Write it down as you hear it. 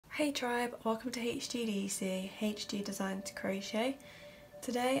Hey tribe, welcome to HGDesignsCrochet.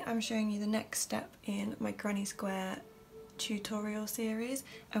 Today I'm showing you the next step in my granny square tutorial series,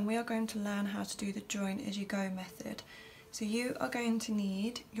 and we are going to learn how to do the join as you go method. So you are going to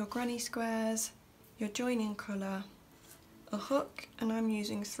need your granny squares, your joining colour, a hook, and I'm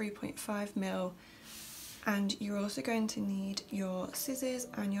using 3.5mm, and you're also going to need your scissors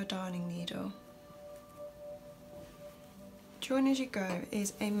and your darning needle. Join as you go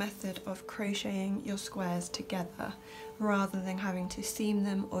is a method of crocheting your squares together rather than having to seam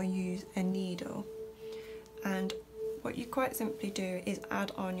them or use a needle. And what you quite simply do is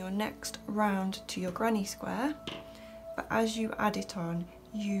add on your next round to your granny square, but as you add it on,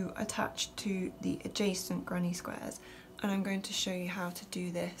 you attach to the adjacent granny squares, and I'm going to show you how to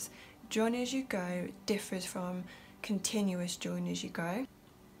do this. Join as you go differs from continuous join as you go.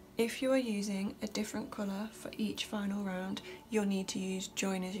 If you are using a different colour for each final round, you'll need to use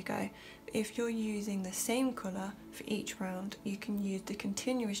join as you go. If you're using the same colour for each round, you can use the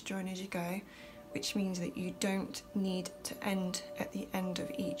continuous join as you go, which means that you don't need to end at the end of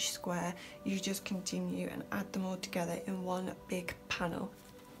each square. You just continue and add them all together in one big panel.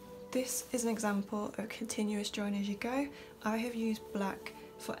 This is an example of continuous join as you go. I have used black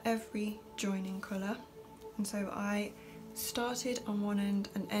for every joining colour, and so I started on one end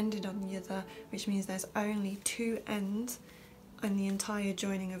and ended on the other, which means there's only two ends in the entire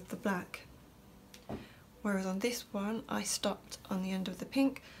joining of the black. Whereas on this one, I stopped on the end of the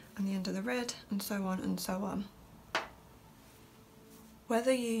pink and the end of the red, and so on and so on.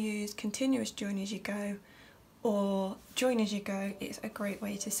 Whether you use continuous join as you go or join as you go, it's a great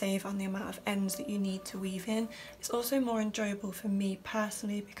way to save on the amount of ends that you need to weave in. It's also more enjoyable for me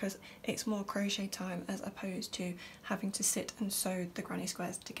personally because it's more crochet time as opposed to having to sit and sew the granny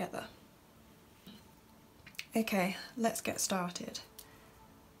squares together. Okay, let's get started.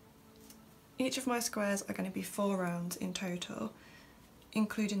 Each of my squares are going to be 4 rounds in total,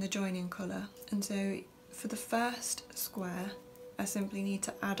 including the joining colour, and so for the first square I simply need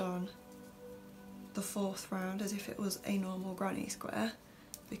to add on the 4th round as if it was a normal granny square,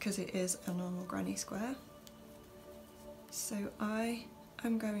 because it is a normal granny square. So I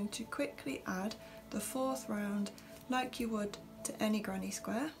am going to quickly add the 4th round like you would to any granny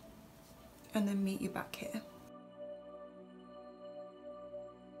square, and then meet you back here.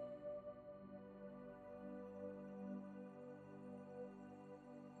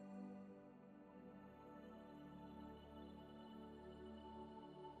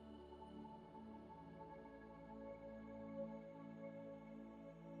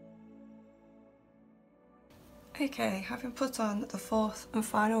 Okay, having put on the 4th and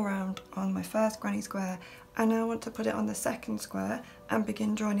final round on my first granny square, I now want to put it on the 2nd square and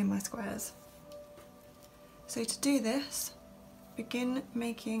begin joining my squares. So to do this, begin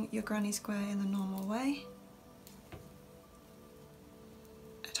making your granny square in the normal way,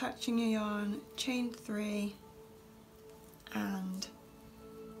 attaching your yarn, chain 3 and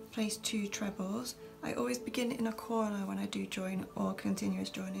place 2 trebles. I always begin in a corner when I do join or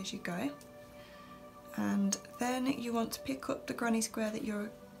continuous join as you go. And then you want to pick up the granny square that you're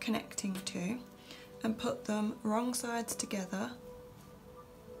connecting to and put them wrong sides together,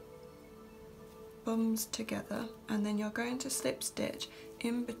 bums together, and then you're going to slip stitch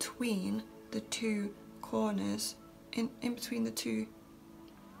in between the 2 corners, in between the 2,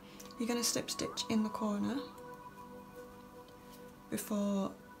 you're going to slip stitch in the corner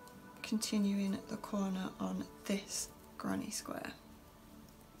before continuing the corner on this granny square.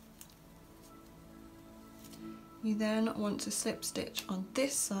 You then want to slip stitch on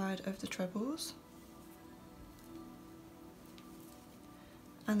this side of the trebles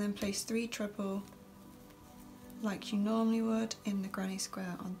and then place 3 treble like you normally would in the granny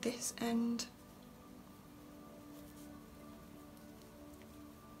square on this end,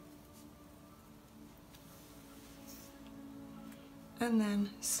 and then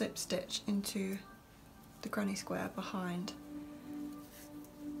slip stitch into the granny square behind.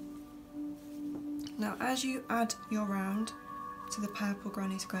 Now as you add your round to the purple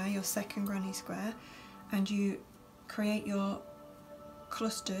granny square, your 2nd granny square, and you create your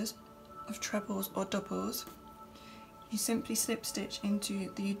clusters of trebles or doubles, you simply slip stitch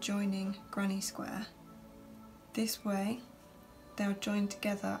into the adjoining granny square. This way they'll join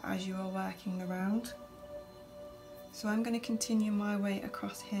together as you are working the round. So I'm going to continue my way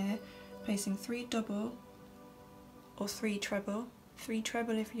across here, placing 3 double or 3 treble. 3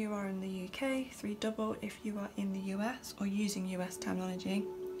 treble if you are in the UK, 3 double if you are in the US or using US terminology,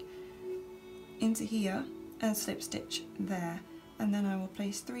 into here and slip stitch there, and then I will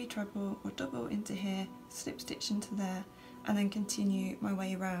place 3 treble or double into here, slip stitch into there, and then continue my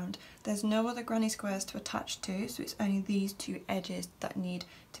way around. There's no other granny squares to attach to, so it's only these two edges that need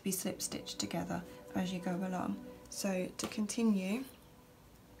to be slip stitched together as you go along. So to continue,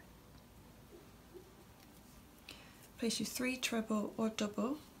 place your 3 treble or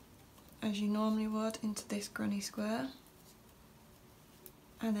double as you normally would into this granny square,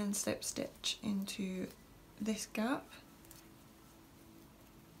 and then slip stitch into this gap.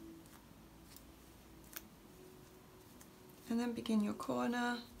 And then begin your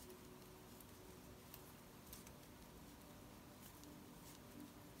corner,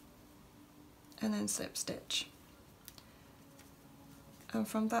 and then slip stitch. And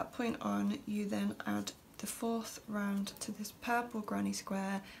from that point on, you then add the 4th round to this purple granny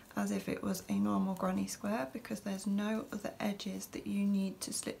square as if it was a normal granny square, because there's no other edges that you need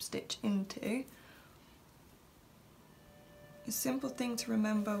to slip stitch into. A simple thing to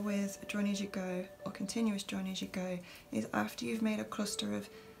remember with join as you go or continuous join as you go is after you've made a cluster of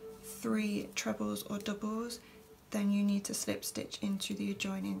 3 trebles or doubles, then you need to slip stitch into the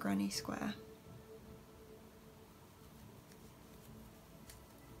adjoining granny square.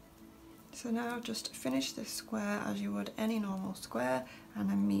 So now just finish this square as you would any normal square, and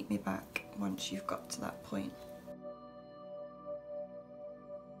then meet me back once you've got to that point.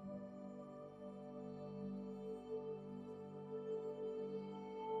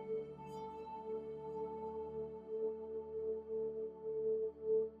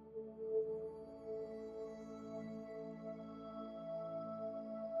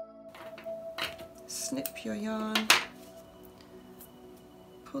 Snip your yarn,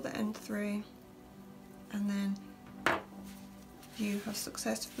 pull the end through, and then you have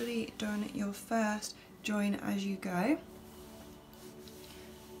successfully done your first join as you go.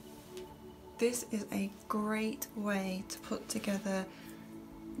 This is a great way to put together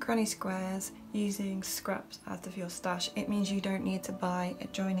granny squares using scraps out of your stash. It means you don't need to buy a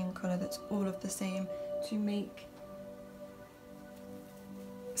joining colour that's all of the same to make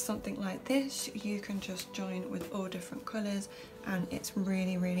something like this. You can just join with all different colours, and it's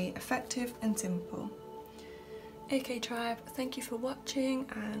really, really effective and simple. Okay tribe, thank you for watching,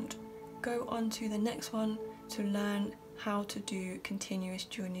 and go on to the next one to learn how to do continuous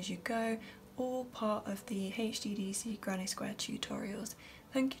join as you go, all part of the HGDC Granny Square tutorials.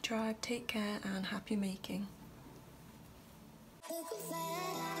 Thank you tribe, take care and happy making.